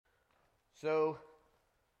So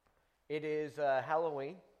it is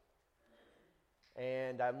Halloween,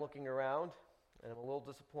 and I'm looking around, and I'm a little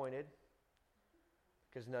disappointed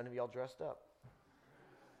because none of y'all dressed up.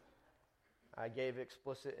 I gave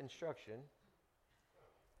explicit instruction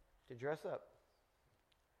to dress up.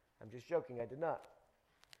 I'm just joking, I did not.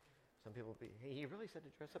 Some people will be, hey, he really said to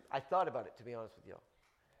dress up? I thought about it, to be honest with y'all.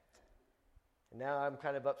 And now I'm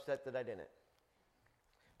kind of upset that I didn't.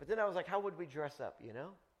 But then I was like, how would we dress up, you know?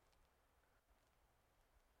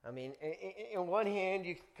 I mean, in one hand,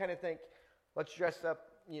 you kind of think, let's dress up,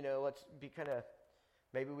 you know, let's be kind of,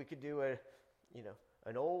 maybe we could do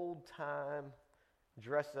an old time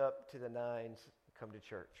dress up to the nines, come to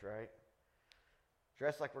church, right?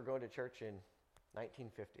 Dress like we're going to church in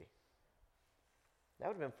 1950. That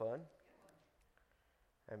would have been fun.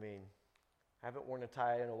 I mean, I haven't worn a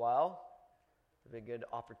tie in a while. It would be a good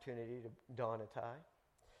opportunity to don a tie.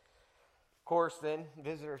 Of course, then,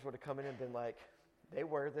 visitors would have come in and been like, they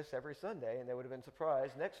wear this every Sunday, and they would have been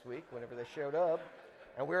surprised next week whenever they showed up,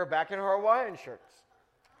 and we were back in our Hawaiian shirts.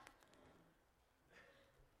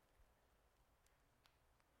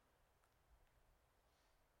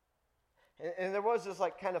 And there was this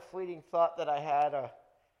like kind of fleeting thought that I had,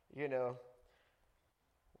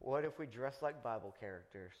 what if we dress like Bible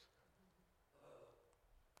characters?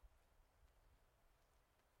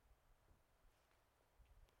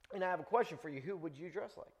 And I have a question for you. Who would you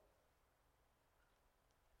dress like?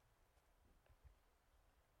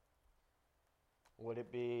 Would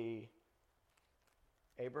it be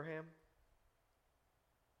Abraham?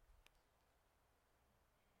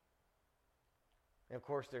 And of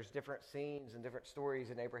course, there's different scenes and different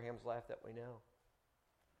stories in Abraham's life that we know.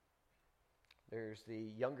 There's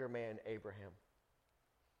the younger man, Abraham,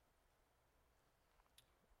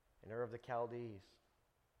 in Ur of the Chaldees,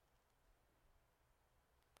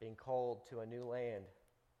 being called to a new land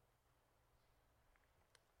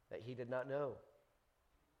that he did not know,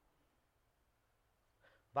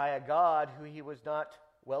 by a God who he was not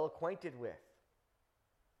well acquainted with,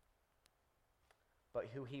 but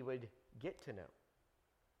who he would get to know,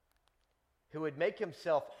 who would make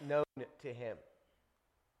himself known to him.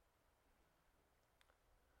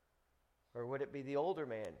 Or would it be the older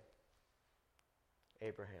man,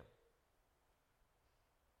 Abraham,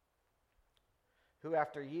 who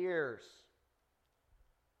after years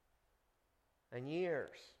and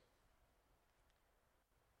years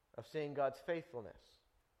of seeing God's faithfulness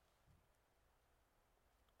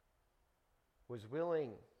was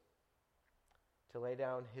willing to lay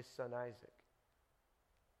down his son Isaac?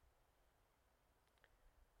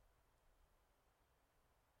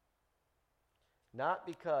 Not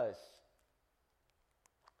because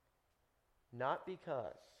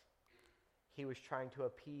he was trying to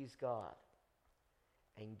appease God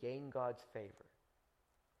and gain God's favor,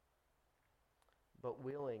 but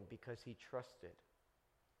willing because he trusted.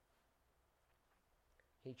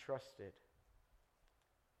 He trusted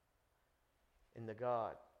in the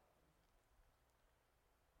God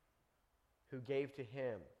who gave to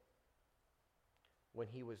him when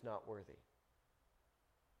he was not worthy.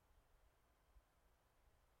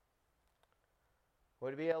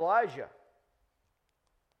 Would it be Elijah?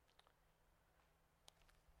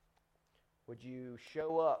 Would you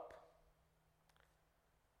show up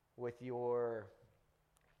with your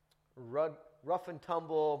rough and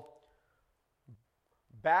tumble,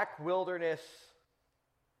 back wilderness,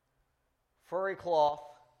 furry cloth,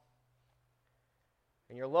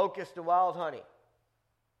 and your locust and wild honey?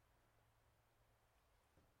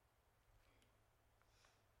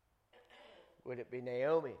 Would it be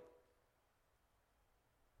Naomi?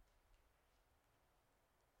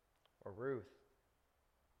 Or Ruth?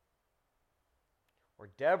 Or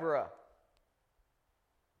Deborah?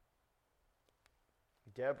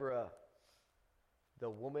 Deborah, the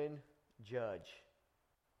woman judge.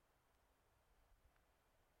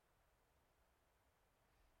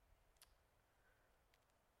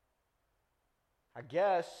 I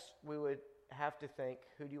guess we would have to think,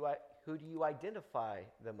 who do you identify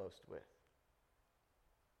the most with?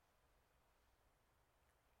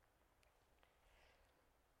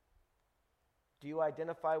 Do you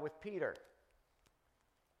identify with Peter?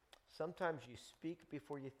 Sometimes you speak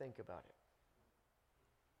before you think about it.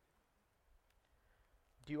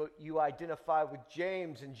 Do you identify with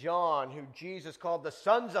James and John, who Jesus called the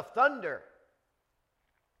sons of thunder?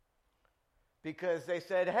 Because they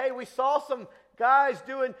said, hey, we saw some guys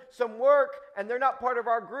doing some work, and they're not part of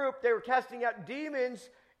our group. They were casting out demons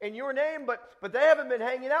in your name, but they haven't been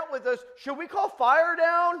hanging out with us. Should we call fire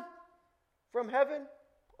down from heaven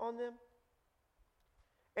on them?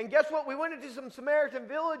 And guess what? We went into some Samaritan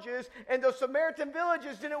villages, and those Samaritan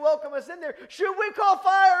villages didn't welcome us in there. Should we call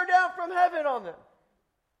fire down from heaven on them?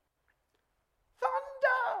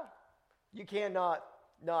 Thunder! You cannot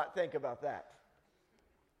not think about that.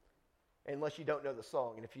 Unless you don't know the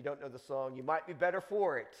song. And if you don't know the song, you might be better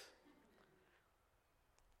for it.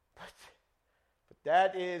 But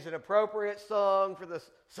that is an appropriate song for the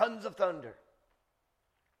sons of thunder.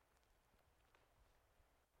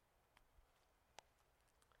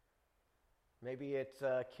 Maybe it's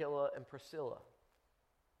Aquila and Priscilla.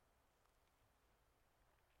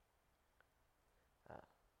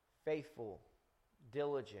 Faithful,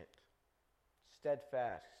 diligent,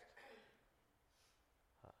 steadfast,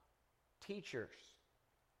 teachers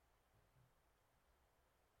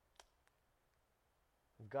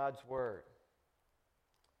of God's Word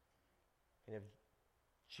and of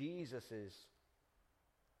Jesus'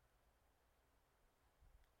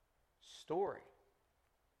 story.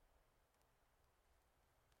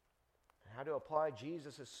 And how to apply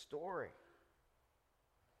Jesus' story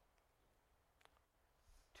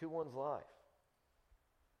to one's life.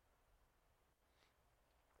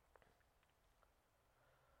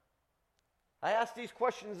 I asked these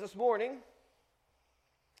questions this morning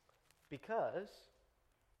because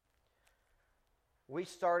we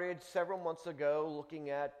started several months ago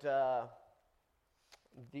looking at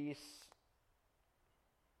these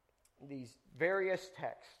various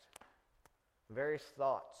texts, various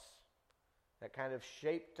thoughts that kind of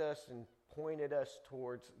shaped us and pointed us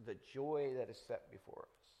towards the joy that is set before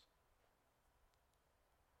us.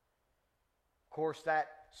 Of course, that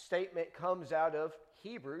statement comes out of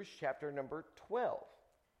Hebrews chapter number 12.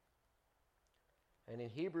 And in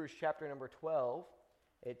Hebrews chapter number 12,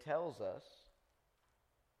 it tells us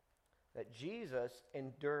that Jesus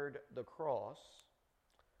endured the cross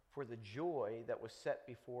for the joy that was set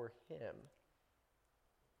before him.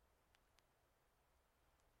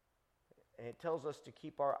 And it tells us to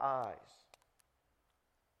keep our eyes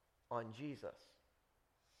on Jesus.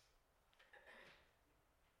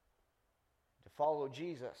 To follow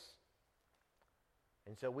Jesus.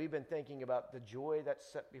 And so we've been thinking about the joy that's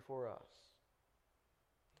set before us.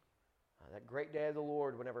 That great day of the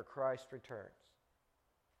Lord whenever Christ returns.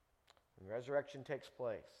 When resurrection takes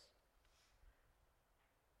place.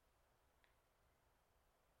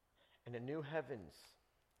 And a new heavens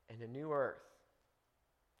and a new earth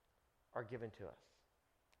are given to us.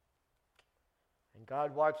 And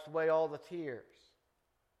God wipes away all the tears.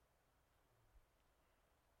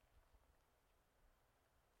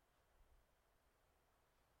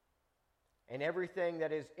 And everything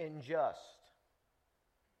that is unjust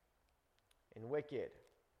and wicked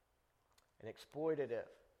and exploitative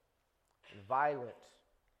and violent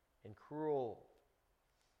and cruel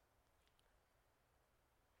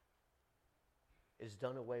is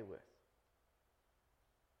done away with,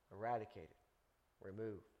 eradicated,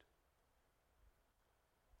 removed.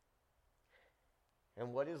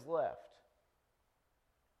 And what is left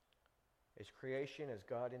is creation as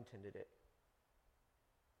God intended it.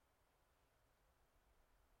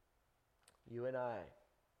 You and I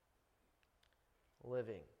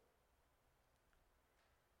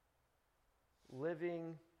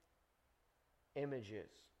living images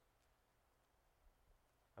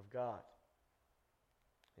of God,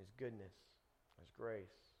 His goodness, His grace,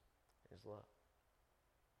 His love.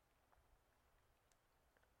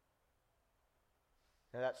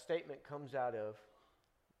 Now that statement comes out of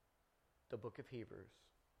the book of Hebrews.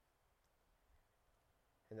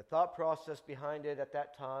 And the thought process behind it at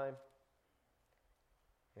that time,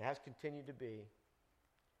 it has continued to be,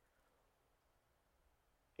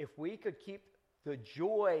 if we could keep the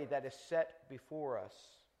joy that is set before us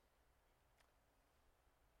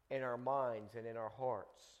in our minds and in our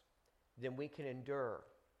hearts, then we can endure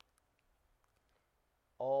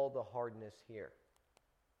all the hardness here.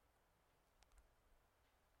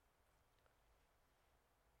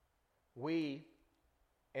 We,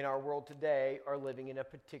 in our world today, are living in a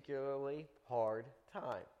particularly hard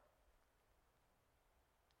time.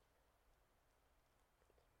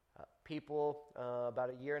 People, about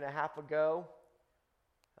a year and a half ago,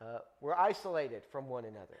 were isolated from one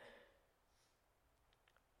another.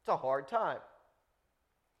 It's a hard time.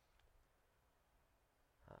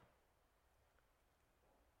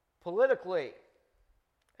 Politically,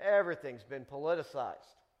 everything's been politicized.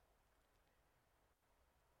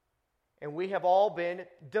 And we have all been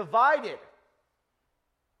divided.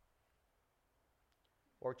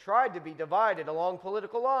 Or tried to be divided along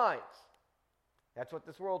political lines. That's what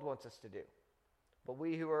this world wants us to do. But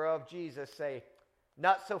we who are of Jesus say,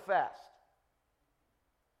 not so fast.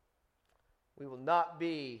 We will not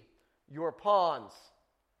be your pawns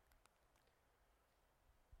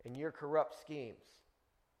and your corrupt schemes,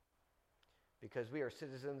 because we are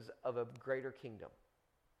citizens of a greater kingdom.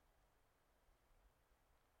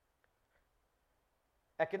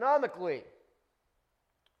 Economically,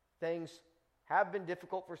 things have been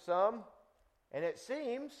difficult for some, and it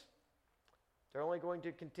seems they're only going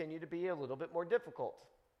to continue to be a little bit more difficult.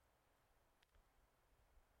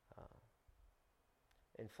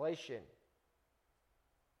 Inflation,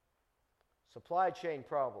 supply chain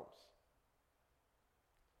problems,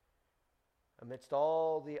 amidst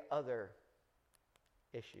all the other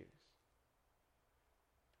issues.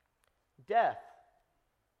 Death.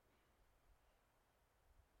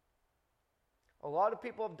 A lot of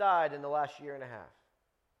people have died in the last year and a half.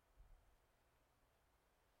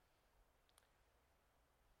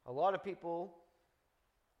 A lot of people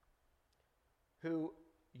who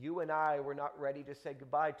you and I were not ready to say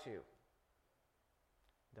goodbye to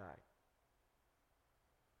died.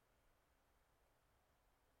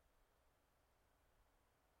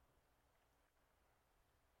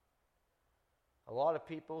 A lot of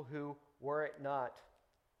people who, were it not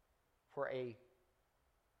for a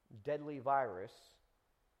deadly virus,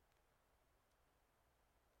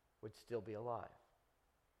 would still be alive.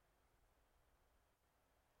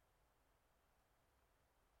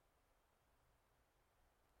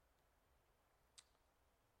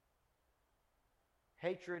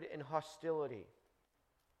 Hatred and hostility,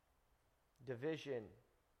 division,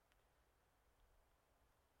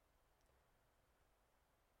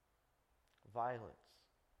 violence,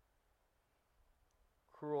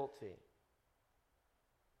 cruelty.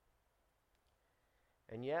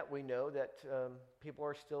 And yet we know that people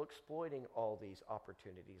are still exploiting all these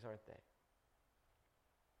opportunities, aren't they?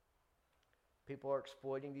 People are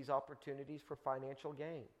exploiting these opportunities for financial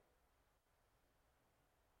gain.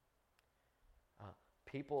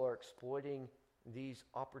 People are exploiting these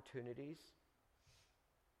opportunities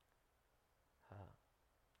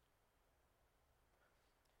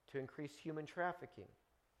to increase human trafficking.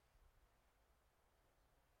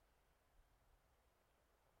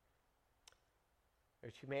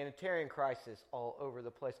 There's humanitarian crisis all over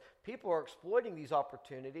the place. People are exploiting these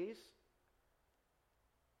opportunities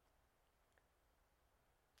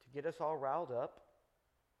to get us all riled up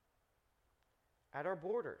at our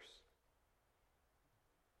borders.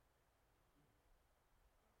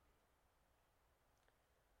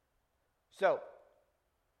 So,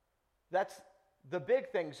 that's the big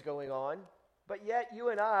things going on, but yet you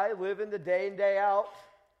and I live in the day in, day out,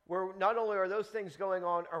 where not only are those things going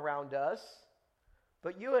on around us,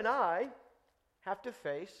 but you and I have to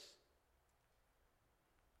face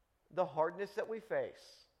the hardness that we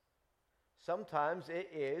face. Sometimes it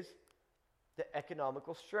is the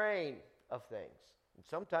economical strain of things. And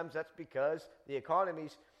sometimes that's because the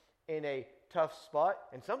economy's in a tough spot,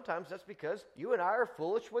 and sometimes that's because you and I are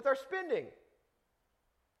foolish with our spending.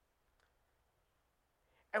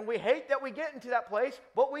 And we hate that we get into that place,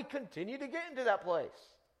 but we continue to get into that place.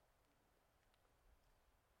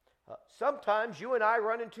 Sometimes you and I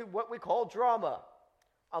run into what we call drama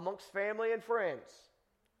amongst family and friends.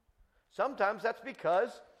 Sometimes that's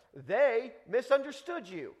because they misunderstood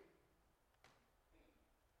you.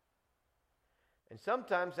 And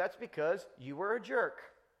sometimes that's because you were a jerk.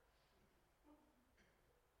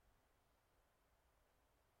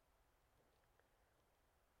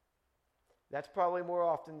 That's probably more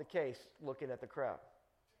often the case looking at the crowd.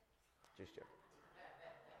 Just joking.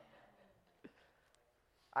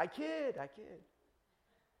 I kid.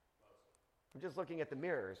 I'm just looking at the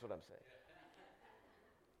mirror is what I'm saying.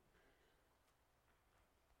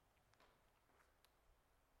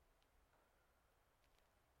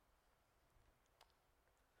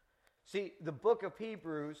 See, the book of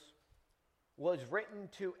Hebrews was written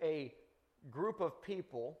to a group of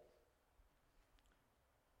people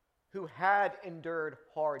who had endured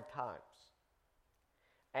hard times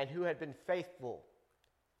and who had been faithful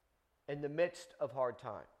in the midst of hard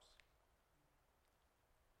times.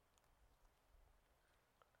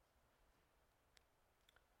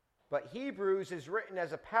 But Hebrews is written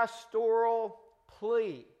as a pastoral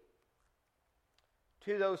plea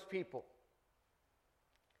to those people.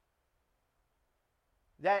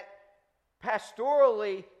 That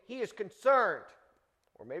pastorally he is concerned,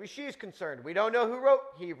 or maybe she is concerned. We don't know who wrote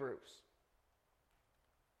Hebrews.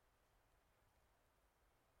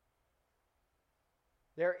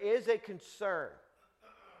 There is a concern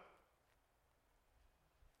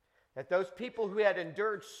that those people who had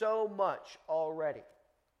endured so much already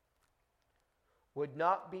would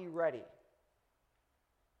not be ready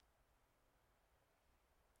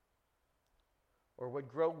or would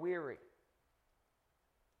grow weary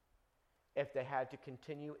if they had to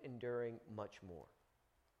continue enduring much more.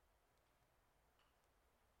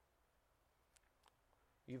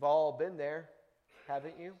 You've all been there,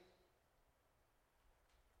 haven't you?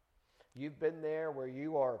 You've been there where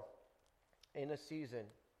you are in a season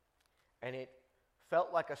and it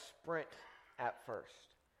felt like a sprint at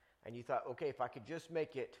first. And you thought, okay, if I could just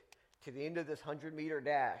make it to the end of this 100-meter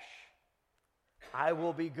dash, I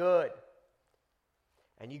will be good.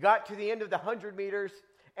 And you got to the end of the 100 meters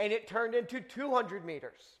and it turned into 200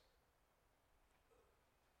 meters.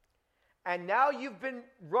 And now you've been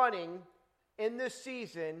running in this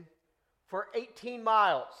season for 18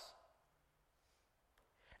 miles.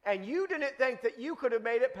 And you didn't think that you could have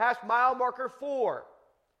made it past mile marker 4.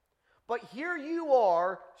 But here you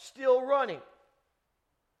are still running.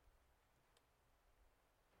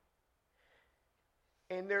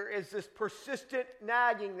 And there is this persistent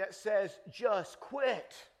nagging that says, just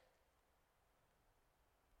quit.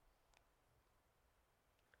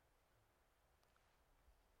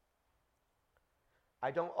 I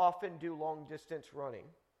don't often do long distance running,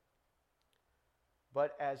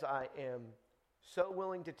 but as I am so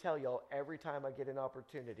willing to tell y'all every time I get an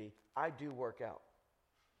opportunity, I do work out.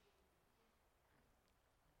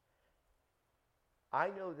 I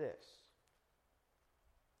know this.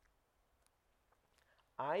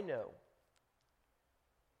 I know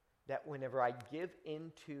that whenever I give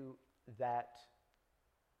into that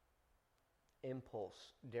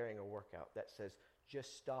impulse during a workout that says,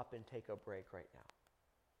 just stop and take a break right now,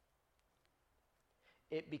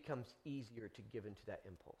 it becomes easier to give into that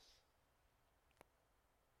impulse.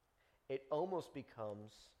 It almost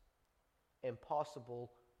becomes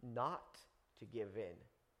impossible not to give in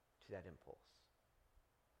to that impulse.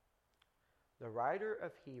 The writer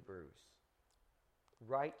of Hebrews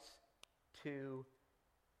writes to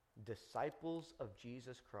disciples of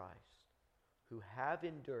Jesus Christ who have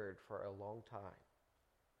endured for a long time.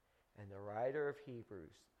 And the writer of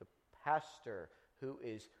Hebrews, the pastor who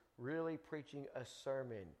is really preaching a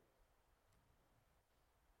sermon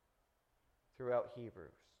throughout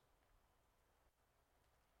Hebrews,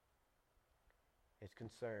 is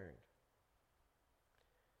concerned.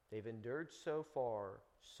 They've endured so far,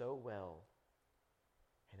 so well,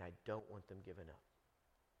 and I don't want them given up.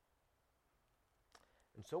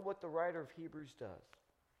 And so what the writer of Hebrews does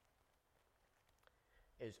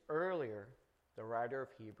is earlier, the writer of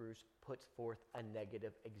Hebrews puts forth a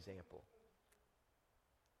negative example.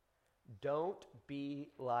 Don't be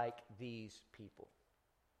like these people.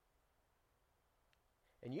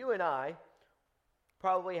 And you and I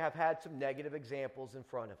probably have had some negative examples in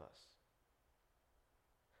front of us.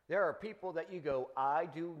 There are people that you go, I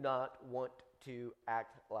do not want to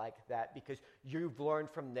act like that, because you've learned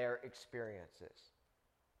from their experiences.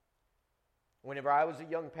 Whenever I was a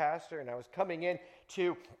young pastor and I was coming in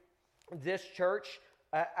to this church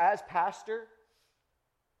as pastor,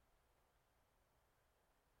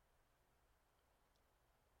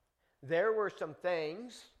 there were some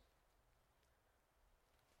things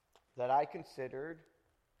that I considered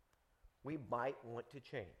we might want to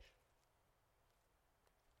change.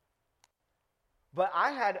 But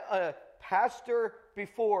I had a pastor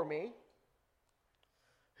before me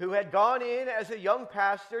who had gone in as a young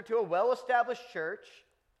pastor to a well-established church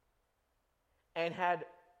and had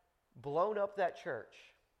blown up that church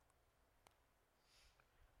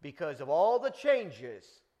because of all the changes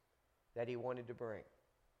that he wanted to bring.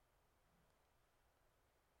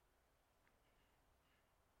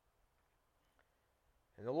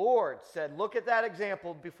 And the Lord said, look at that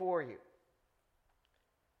example before you.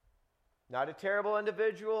 Not a terrible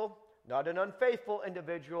individual, not an unfaithful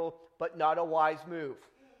individual, but not a wise move.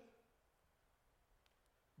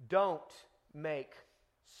 Don't make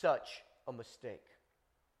such a mistake.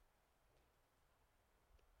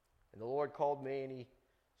 And the Lord called me and he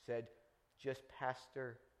said, just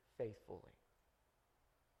pastor faithfully.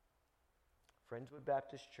 Friendswood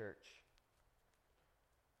Baptist Church,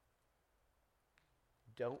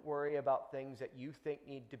 don't worry about things that you think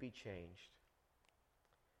need to be changed.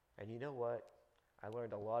 And you know what? I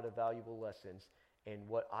learned a lot of valuable lessons in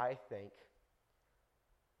what I think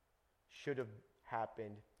should have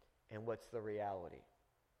happened and what's the reality.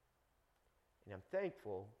 And I'm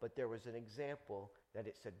thankful, but there was an example that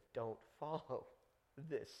it said, don't follow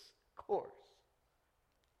this course.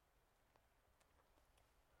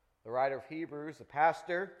 The writer of Hebrews, the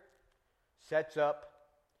pastor, sets up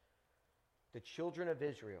the children of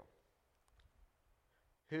Israel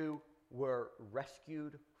who were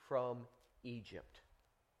rescued from Egypt,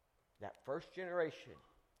 that first generation,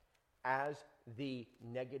 as the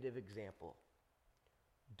negative example.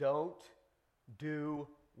 Don't do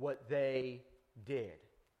what they did.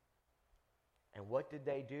 And what did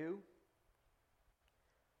they do?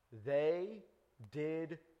 They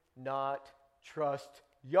did not trust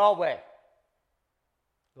Yahweh,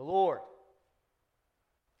 the Lord.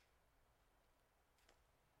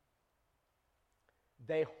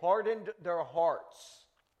 They hardened their hearts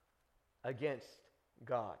against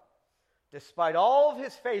God, despite all of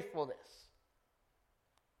his faithfulness.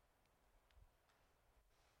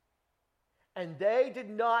 And they did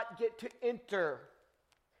not get to enter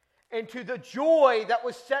into the joy that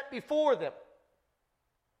was set before them.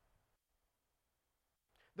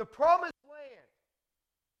 The promised land.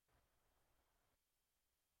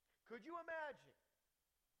 Could you imagine?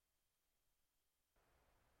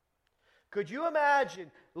 Could you imagine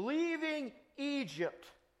leaving Egypt,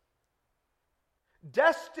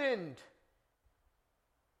 destined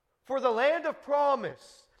for the land of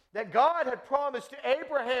promise that God had promised to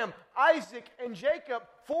Abraham, Isaac, and Jacob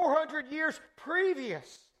 400 years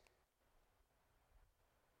previous?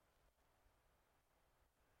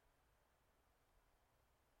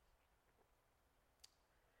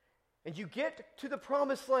 And you get to the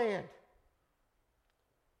promised land.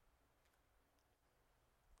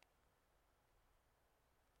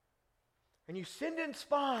 And you send in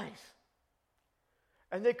spies.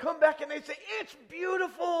 And they come back and they say, it's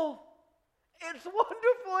beautiful. It's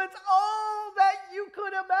wonderful. It's all that you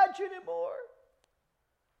could imagine and more.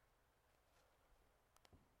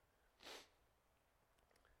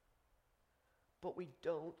 But we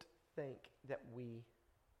don't think that we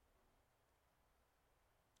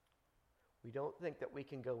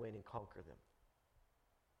can go in and conquer them.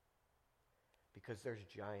 Because there's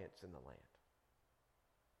giants in the land.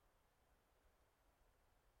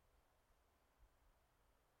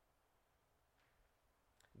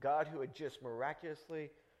 God, who had just miraculously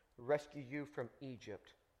rescued you from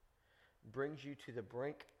Egypt, brings you to the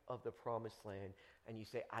brink of the promised land, and you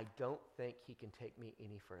say, I don't think he can take me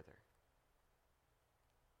any further.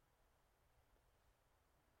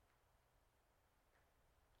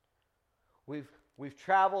 We've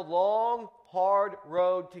traveled long, hard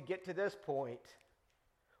road to get to this point.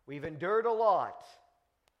 We've endured a lot,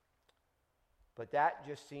 but that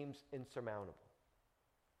just seems insurmountable.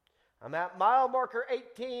 I'm at mile marker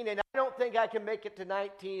 18, and I don't think I can make it to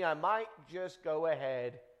 19. I might just go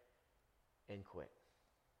ahead and quit.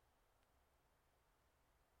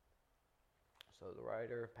 So the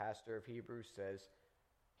writer, pastor of Hebrews says,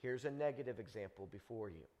 here's a negative example before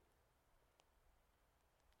you.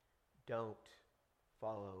 Don't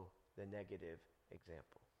follow the negative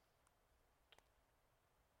example.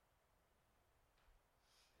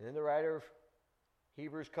 And then the writer of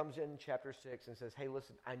Hebrews comes in chapter 6 and says, hey,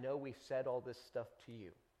 listen, I know we've said all this stuff to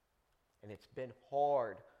you, and it's been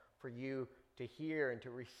hard for you to hear and to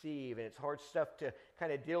receive, and it's hard stuff to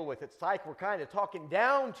kind of deal with. It's like we're kind of talking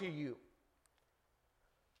down to you.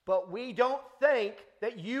 But we don't think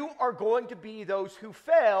that you are going to be those who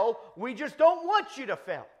fail. We just don't want you to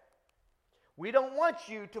fail. We don't want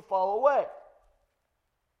you to fall away.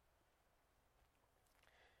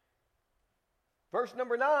 Verse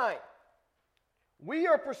number 9. We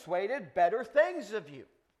are persuaded better things of you.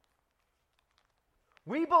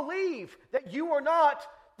 We believe that you are not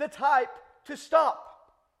the type to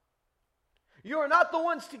stop. You are not the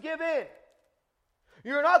ones to give in.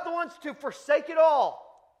 You are not the ones to forsake it all.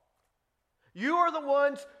 You are the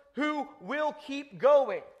ones who will keep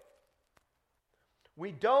going.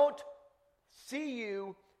 We don't see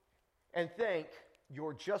you and think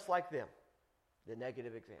you're just like them. The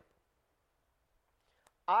negative example.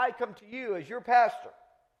 I come to you as your pastor,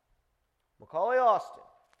 Macaulay Austin,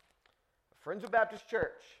 Friends of Baptist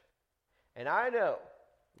Church, and I know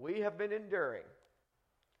we have been enduring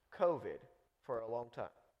COVID for a long time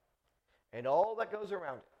and all that goes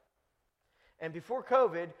around it. And before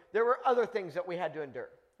COVID, there were other things that we had to endure.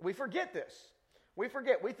 We forget this. We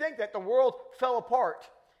forget. We think that the world fell apart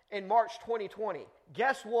in March 2020.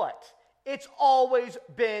 Guess what? It's always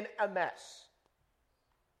been a mess.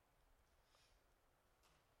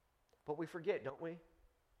 But we forget, don't we?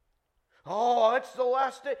 Oh, it's the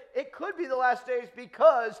last day. It could be the last days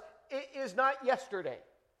because it is not yesterday.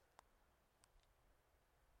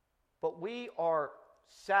 But we are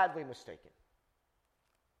sadly mistaken.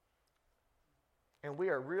 And we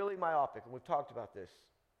are really myopic, and we've talked about this.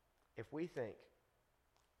 If we think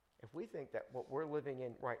that what we're living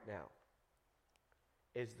in right now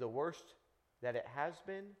is the worst that it has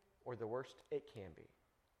been or the worst it can be.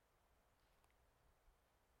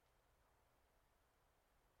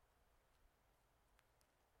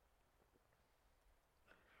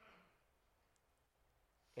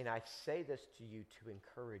 And I say this to you to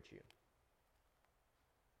encourage you.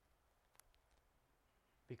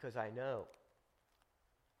 Because I know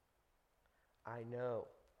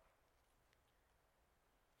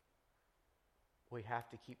we have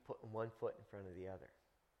to keep putting one foot in front of the other.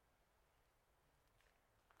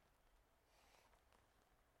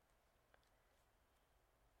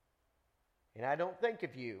 And I don't think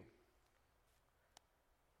of you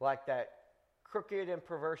like that crooked and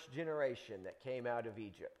perverse generation that came out of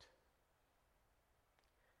Egypt.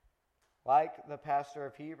 Like the pastor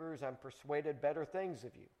of Hebrews, I'm persuaded better things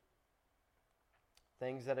of you,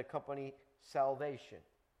 things that accompany salvation.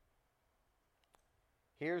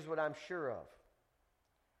 Here's what I'm sure of.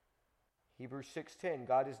 Hebrews 6:10,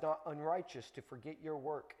 God is not unrighteous to forget your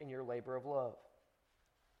work and your labor of love,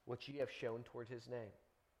 which ye have shown toward his name.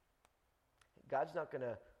 God's not going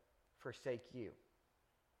to forsake you.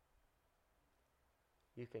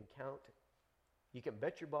 You can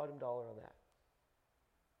bet your bottom dollar on that.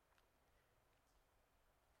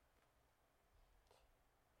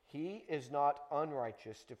 He is not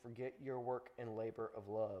unrighteous to forget your work and labor of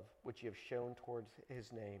love, which you have shown towards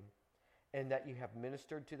his name, and that you have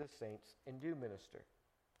ministered to the saints and do minister.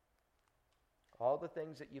 All the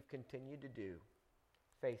things that you've continued to do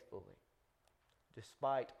faithfully,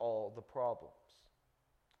 despite all the problems,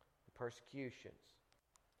 the persecutions,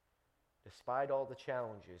 despite all the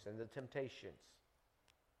challenges and the temptations,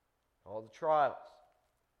 all the trials.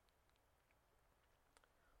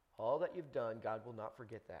 All that you've done, God will not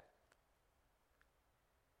forget that.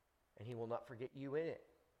 And he will not forget you in it.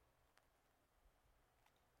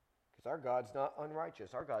 Because our God's not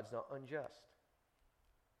unrighteous. Our God's not unjust.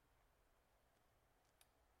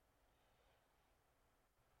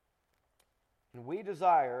 And we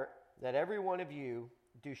desire that every one of you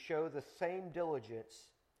do show the same diligence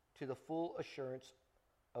to the full assurance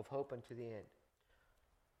of hope unto the end.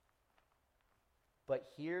 But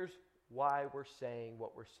here's why we're saying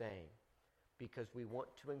what we're saying. Because we want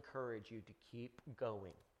to encourage you to keep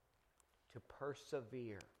going, to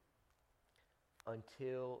persevere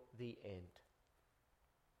until the end.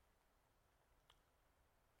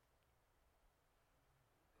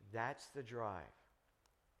 That's the drive.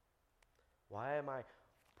 Why am I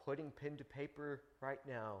putting pen to paper right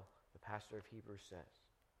now? The pastor of Hebrews says.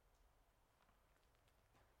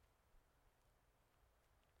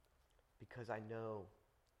 Because I know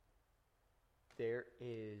there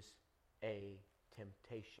is a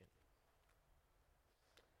temptation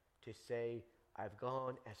to say, I've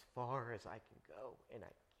gone as far as I can go, and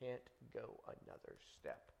I can't go another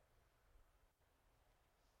step.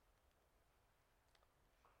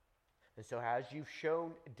 And so as you've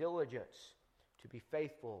shown diligence to be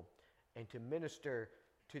faithful and to minister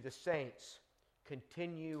to the saints,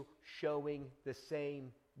 continue showing the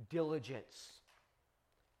same diligence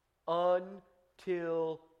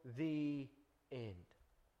until the end.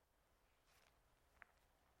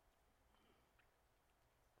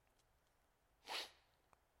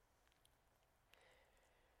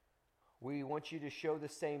 We want you to show the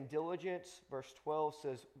same diligence. Verse 12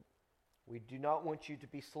 says, we do not want you to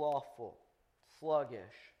be slothful, sluggish,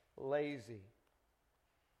 lazy,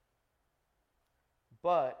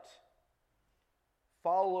 but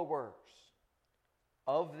followers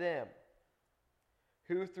of them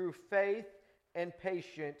who through faith and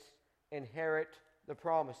patience inherit the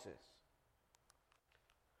promises.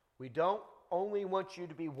 We don't only want you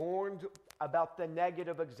to be warned about the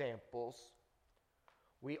negative examples.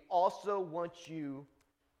 We also want you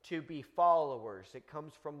to be followers. It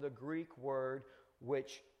comes from the Greek word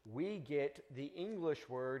which we get the English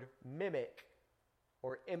word mimic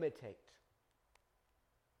or imitate.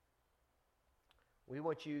 We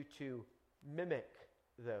want you to mimic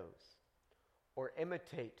those or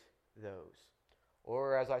imitate those.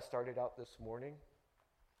 Or as I started out this morning,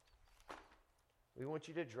 we want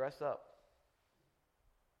you to dress up.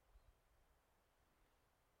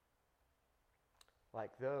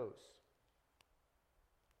 Like those.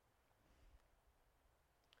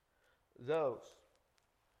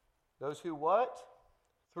 Those who what?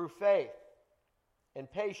 Through faith and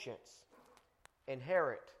patience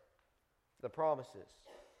inherit the promises.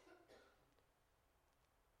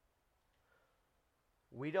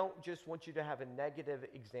 We don't just want you to have a negative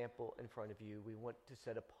example in front of you. We want to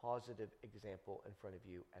set a positive example in front of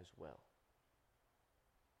you as well.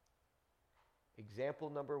 Example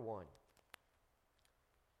number 1.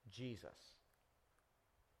 Jesus.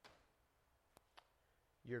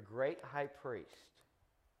 Your great high priest,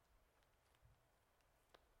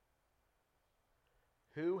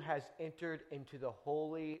 who has entered into the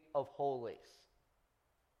Holy of Holies.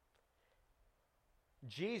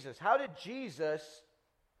 Jesus.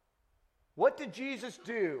 What did Jesus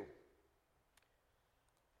do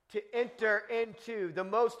to enter into the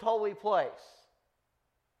most holy place?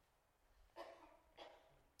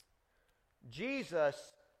 Jesus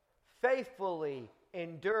faithfully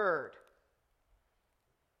endured.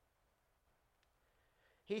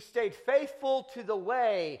 He stayed faithful to the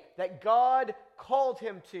way that God called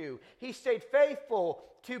him to. He stayed faithful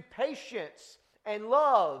to patience and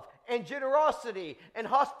love and generosity and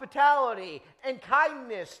hospitality and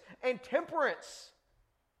kindness and temperance.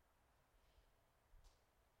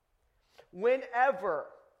 Whenever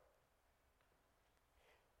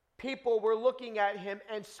people were looking at him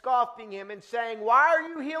and scoffing him and saying, "Why are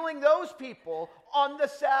you healing those people on the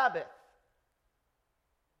Sabbath?"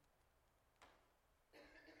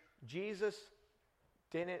 Jesus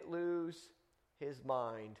didn't lose his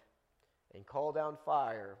mind and call down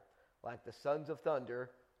fire like the sons of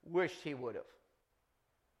thunder wished he would have.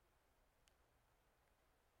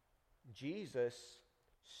 Jesus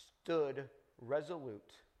stood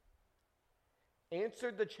resolute,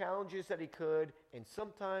 answered the challenges that he could, and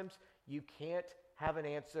sometimes you can't have an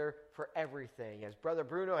answer for everything. As Brother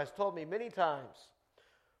Bruno has told me many times,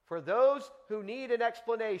 for those who need an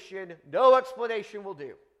explanation, no explanation will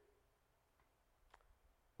do.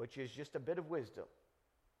 Which is just a bit of wisdom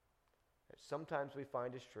that sometimes we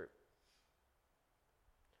find is true.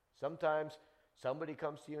 Sometimes somebody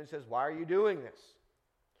comes to you and says, "Why are you doing this?"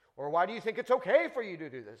 Or, "Why do you think it's okay for you to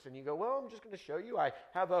do this?" And you go, "Well, I'm just going to show you. I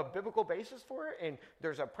have a biblical basis for it, and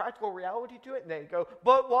there's a practical reality to it." And they go,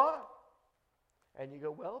 "But why?" And you go,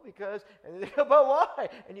 "Well, because," and they go, "But why?"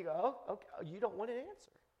 And you go, "Oh, okay." You don't want an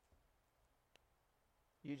answer.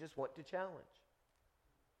 You just want to challenge.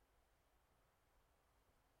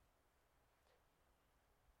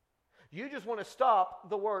 You just want to stop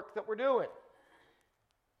the work that we're doing.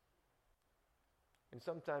 And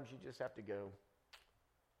sometimes you just have to go,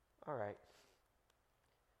 "All right,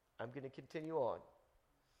 I'm going to continue on.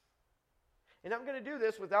 And I'm going to do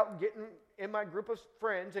this without getting in my group of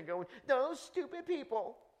friends and going, 'Those stupid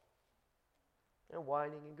people,' and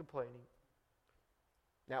whining and complaining."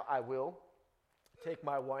 Now, I will take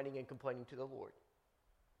my whining and complaining to the Lord.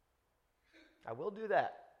 I will do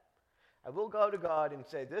that. I will go to God and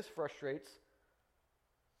say, "This frustrates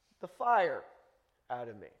the fire out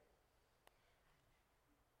of me."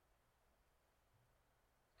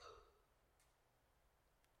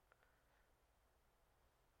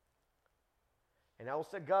 And I will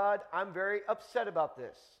say, "God, I'm very upset about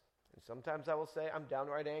this." And sometimes I will say, "I'm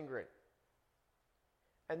downright angry.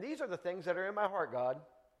 And these are the things that are in my heart, God.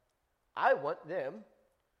 I want them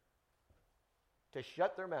to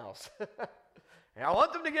shut their mouths. And I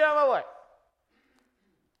want them to get out of my way.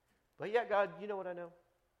 But yet, God, you know what I know?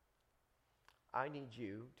 I need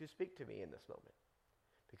you to speak to me in this moment.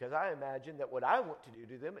 Because I imagine that what I want to do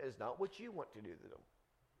to them is not what you want to do to them."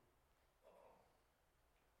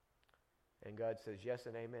 And God says, "Yes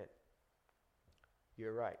and amen.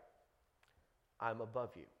 You're right. I'm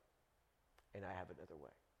above you, and I have another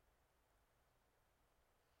way."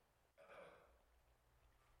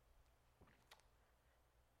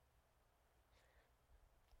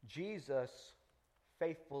 Jesus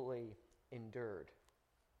faithfully endured.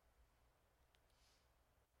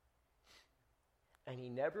 And he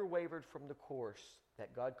never wavered from the course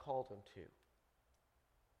that God called him to.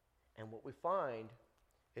 And what we find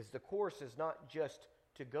is the course is not just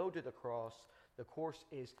to go to the cross, the course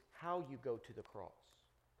is how you go to the cross.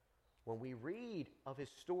 When we read of his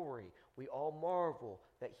story, we all marvel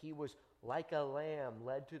that he was like a lamb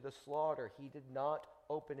led to the slaughter. He did not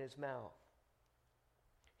open his mouth.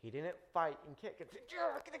 He didn't fight and kick and say,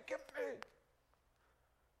 "You're going to get me."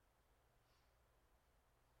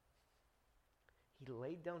 He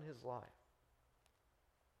laid down his life.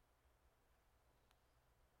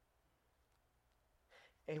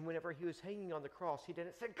 And whenever he was hanging on the cross, he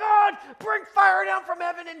didn't say, "God, bring fire down from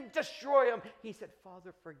heaven and destroy him." He said,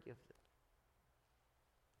 "Father, forgive them."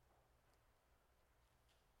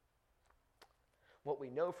 What we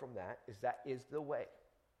know from that is the way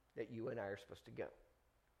that you and I are supposed to go.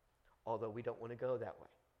 Although we don't want to go that way.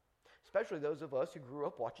 Especially those of us who grew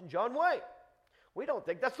up watching John Wayne. We don't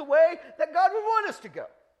think that's the way that God would want us to go.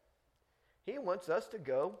 He wants us to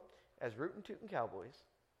go as rootin' tootin' cowboys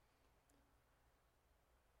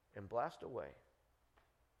and blast away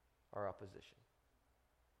our opposition.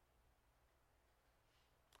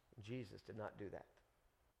 Jesus did not do that.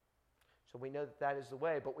 So we know that that is the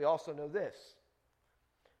way, but we also know this.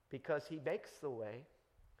 Because he makes the way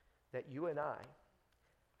that you and I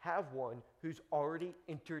have one who's already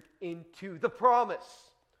entered into the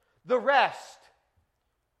promise, the rest,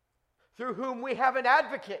 through whom we have an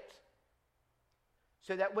advocate.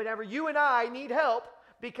 So that whenever you and I need help,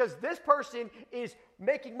 because this person is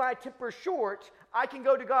making my temper short, I can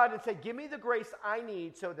go to God and say, "Give me the grace I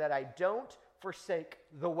need so that I don't forsake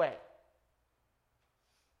the way."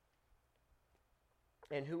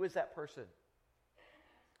 And who is that person?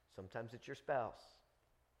 Sometimes it's your spouse.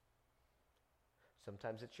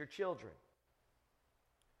 Sometimes it's your children.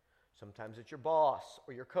 Sometimes it's your boss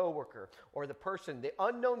or your coworker or the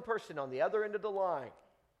unknown person on the other end of the line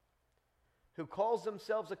who calls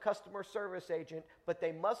themselves a customer service agent, but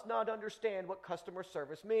they must not understand what customer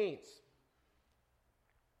service means.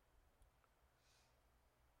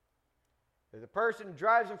 They're the person who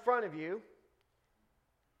drives in front of you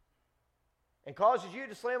and causes you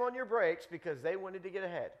to slam on your brakes because they wanted to get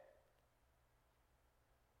ahead.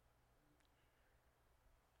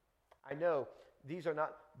 I know these are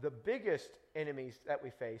not the biggest enemies that we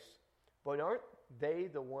face, but aren't they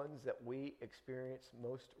the ones that we experience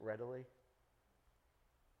most readily?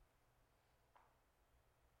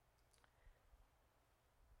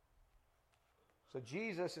 So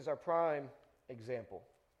Jesus is our prime example.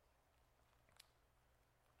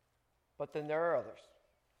 But then there are others.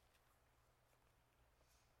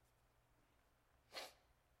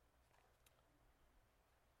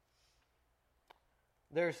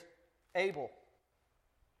 There's Abel,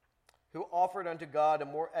 who offered unto God a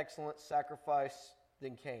more excellent sacrifice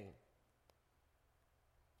than Cain,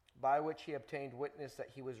 by which he obtained witness that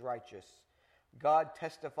he was righteous, God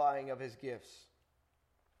testifying of his gifts.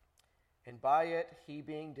 And by it he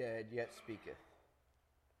being dead yet speaketh.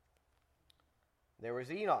 There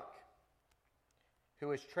was Enoch, who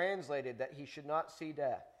was translated that he should not see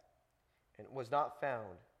death, and was not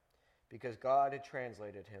found, because God had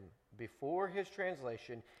translated him. Before his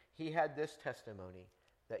translation, he had this testimony,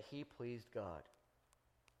 that he pleased God.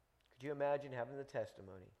 Could you imagine having the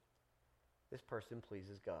testimony, this person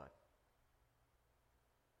pleases God?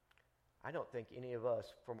 I don't think any of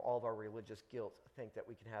us, from all of our religious guilt, think that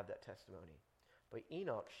we can have that testimony. But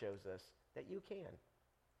Enoch shows us that you can.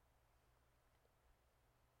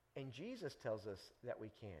 And Jesus tells us that we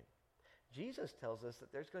can. Jesus tells us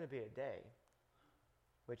that there's going to be a day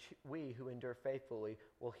which we who endure faithfully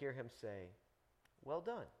will hear him say, "Well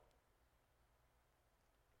done.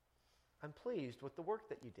 I'm pleased with the work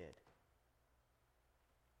that you did."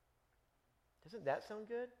 Doesn't that sound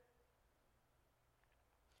good?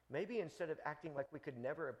 Maybe instead of acting like we could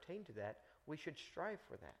never obtain to that, we should strive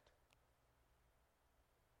for that.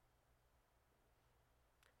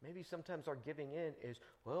 Maybe sometimes our giving in is,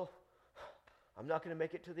 well, I'm not going to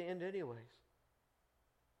make it to the end anyways.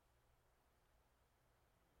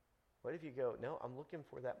 What if you go, no, I'm looking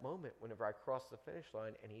for that moment whenever I cross the finish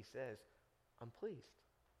line and he says, I'm pleased.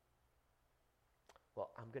 Well,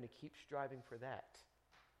 I'm going to keep striving for that.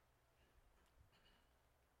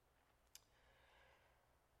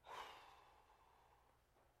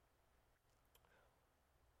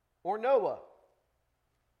 Or Noah,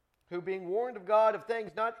 who being warned of God of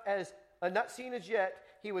things not seen as yet,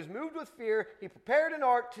 he was moved with fear. He prepared an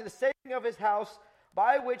ark to the saving of his house,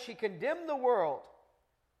 by which he condemned the world.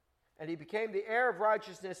 And he became the heir of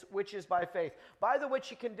righteousness, which is by faith. By the which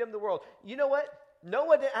he condemned the world. You know what?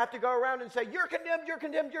 Noah didn't have to go around and say, you're condemned, you're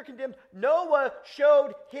condemned, you're condemned. Noah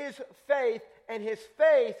showed his faith, and his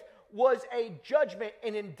faith was a judgment,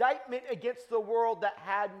 an indictment against the world that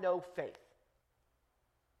had no faith.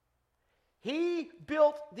 He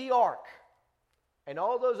built the ark. And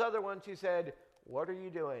all those other ones who said, what are you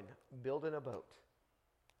doing? Building a boat.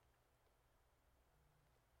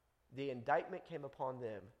 The indictment came upon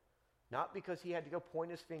them, not because he had to go point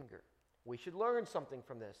his finger. We should learn something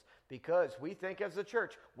from this, because we think as a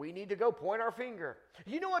church, we need to go point our finger.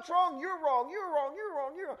 You know what's wrong? You're wrong, you're wrong, you're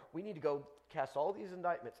wrong, you're wrong. We need to go cast all these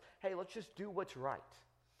indictments. Hey, let's just do what's right.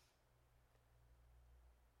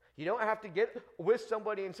 You don't have to get with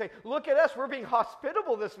somebody and say, look at us, we're being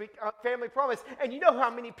hospitable this week on Family Promise. And you know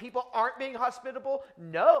how many people aren't being hospitable?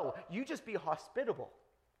 No, you just be hospitable.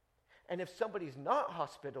 And if somebody's not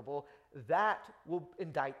hospitable, that will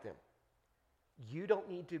indict them. You don't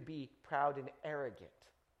need to be proud and arrogant.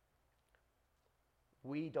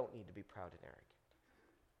 We don't need to be proud and arrogant.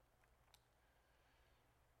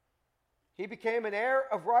 He became an heir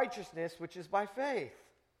of righteousness, which is by faith.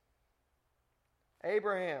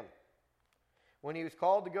 Abraham, when he was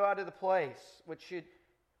called to go out of the place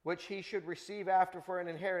which he should receive after for an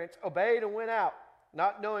inheritance, obeyed and went out,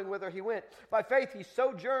 not knowing whither he went. By faith he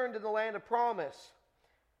sojourned in the land of promise,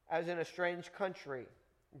 as in a strange country,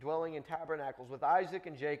 dwelling in tabernacles with Isaac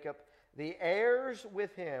and Jacob, the heirs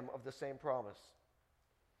with him of the same promise.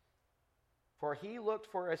 For he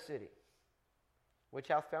looked for a city which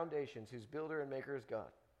hath foundations, whose builder and maker is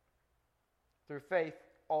God. Through faith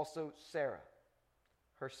also Sarah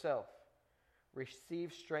herself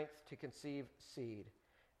received strength to conceive seed,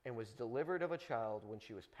 and was delivered of a child when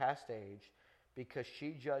she was past age, because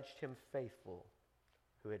she judged him faithful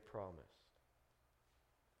who had promised.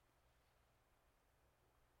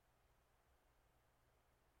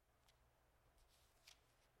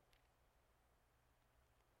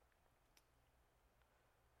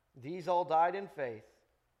 These all died in faith,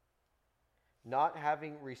 not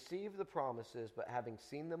having received the promises, but having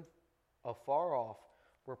seen them afar off,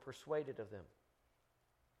 were persuaded of them.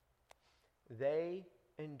 They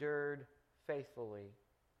endured faithfully,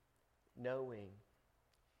 knowing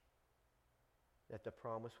that the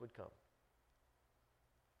promise would come.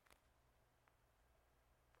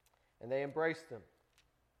 And they embraced them,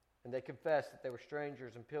 and they confessed that they were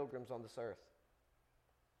strangers and pilgrims on this earth.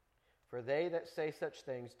 For they that say such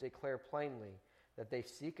things declare plainly that they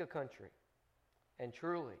seek a country. And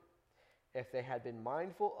truly, if they had been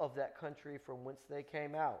mindful of that country from whence they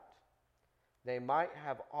came out, they might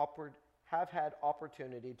have had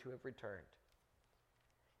opportunity to have returned,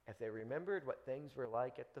 if they remembered what things were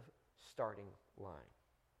like at the starting line,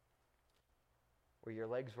 where your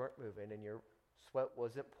legs weren't moving and your sweat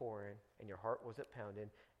wasn't pouring and your heart wasn't pounding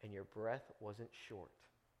and your breath wasn't short,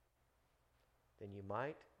 then you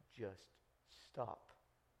might just stop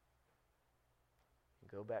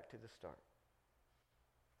and go back to the start.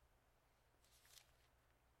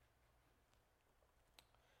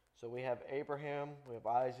 So we have Abraham, we have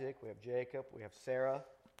Isaac, we have Jacob, we have Sarah.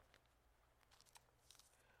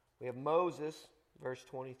 We have Moses, verse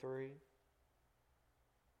 23.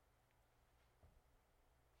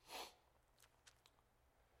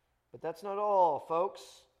 But that's not all, folks.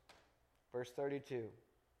 Verse 32.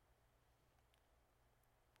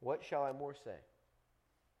 What shall I more say?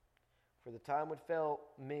 For the time would fail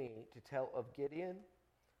me to tell of Gideon,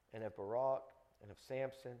 and of Barak, and of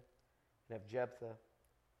Samson, and of Jephthah,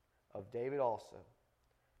 of David also,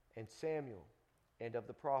 and Samuel, and of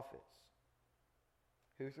the prophets,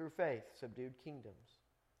 who through faith subdued kingdoms,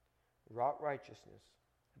 wrought righteousness,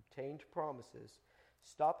 obtained promises,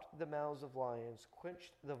 stopped the mouths of lions,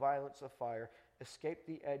 quenched the violence of fire, escaped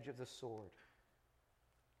the edge of the sword.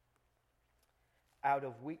 Out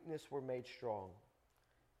of weakness were made strong,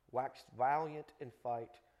 waxed valiant in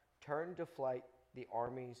fight, turned to flight the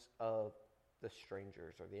armies of the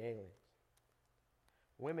strangers or the aliens.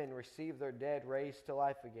 Women received their dead raised to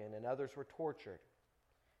life again, and others were tortured,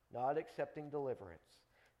 not accepting deliverance,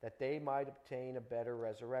 that they might obtain a better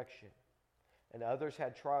resurrection. And others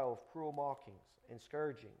had trial of cruel mockings and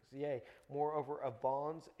scourgings, yea, moreover of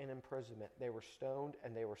bonds and imprisonment. They were stoned,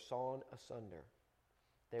 and they were sawn asunder.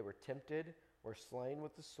 They were tempted, were slain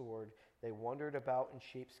with the sword. They wandered about in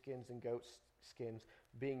sheepskins and goat skins,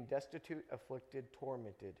 being destitute, afflicted,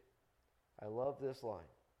 tormented. I love this line.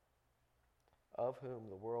 Of whom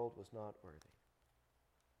the world was not worthy.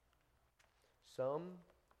 Some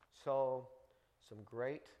saw some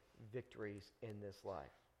great victories in this life,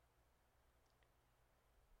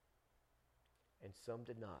 and some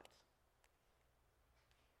did not.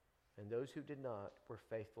 And those who did not were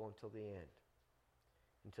faithful until the end,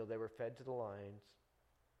 until they were fed to the lions,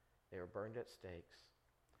 they were burned at stakes,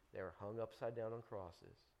 they were hung upside down on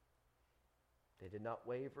crosses. They did not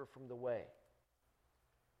waver from the way.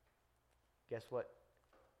 Guess what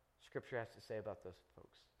Scripture has to say about those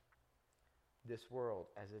folks? This world,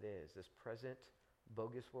 as it is, this present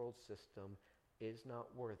bogus world system, is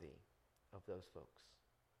not worthy of those folks.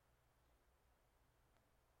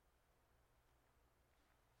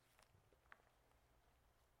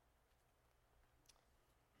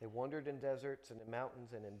 They wandered in deserts and in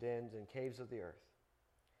mountains and in dens and caves of the earth.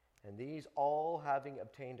 And these all, having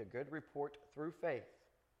obtained a good report through faith,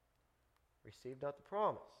 received not the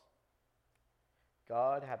promise.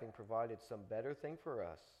 God having provided some better thing for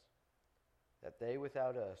us, that they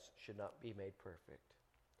without us should not be made perfect.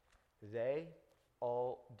 They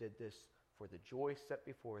all did this for the joy set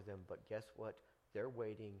before them, but guess what? They're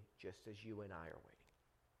waiting just as you and I are waiting.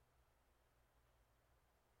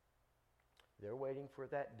 They're waiting for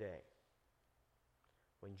that day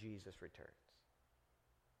when Jesus returns.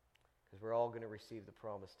 Because we're all going to receive the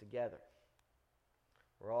promise together.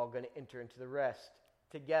 We're all going to enter into the rest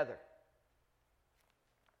together.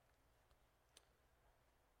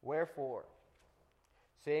 Wherefore,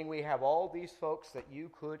 seeing we have all these folks that you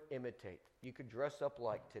could imitate, you could dress up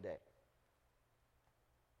like today.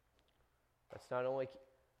 Let's not only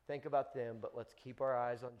think about them, but let's keep our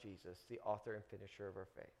eyes on Jesus, the author and finisher of our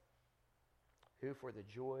faith, who for the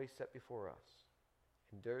joy set before us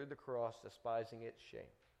endured the cross, despising its shame.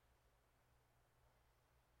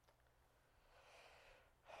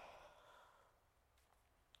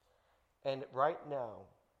 And right now,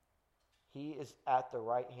 he is at the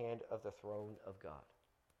right hand of the throne of God.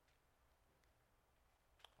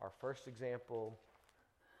 Our first example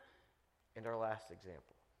and our last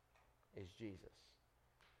example is Jesus,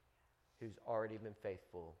 who's already been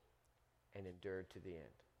faithful and endured to the end.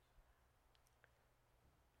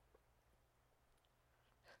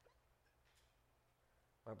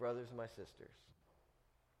 my brothers and my sisters,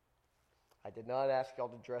 I did not ask y'all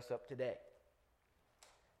to dress up today,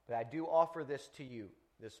 but I do offer this to you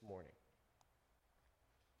this morning.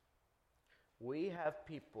 We have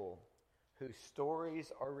people whose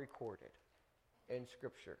stories are recorded in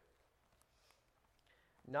Scripture,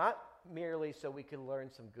 not merely so we can learn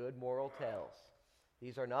some good moral tales.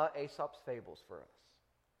 These are not Aesop's fables for us.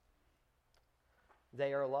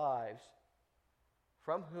 They are lives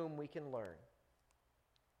from whom we can learn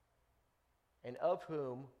and of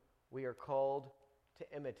whom we are called to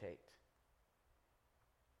imitate.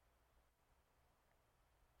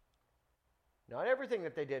 Not everything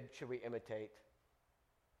that they did should we imitate,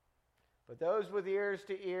 but those with ears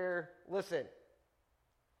to ear, listen.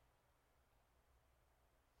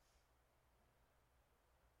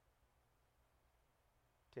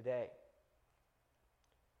 Today,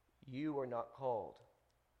 you are not called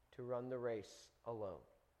to run the race alone.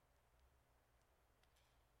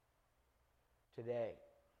 Today,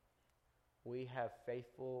 we have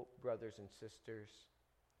faithful brothers and sisters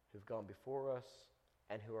who've gone before us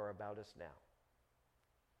and who are about us now,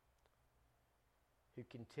 who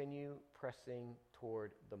continue pressing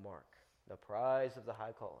toward the mark, the prize of the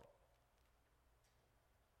high calling.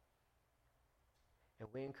 And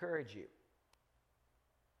we encourage you,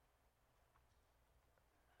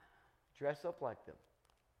 dress up like them.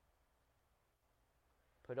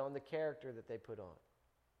 Put on the character that they put on.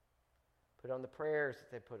 Put on the prayers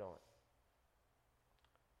that they put on.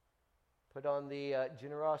 Put on the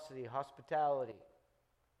generosity, hospitality.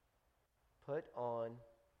 Put on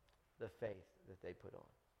the faith that they put on.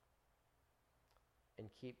 And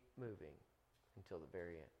keep moving until the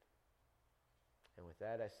very end. And with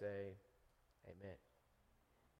that I say, amen.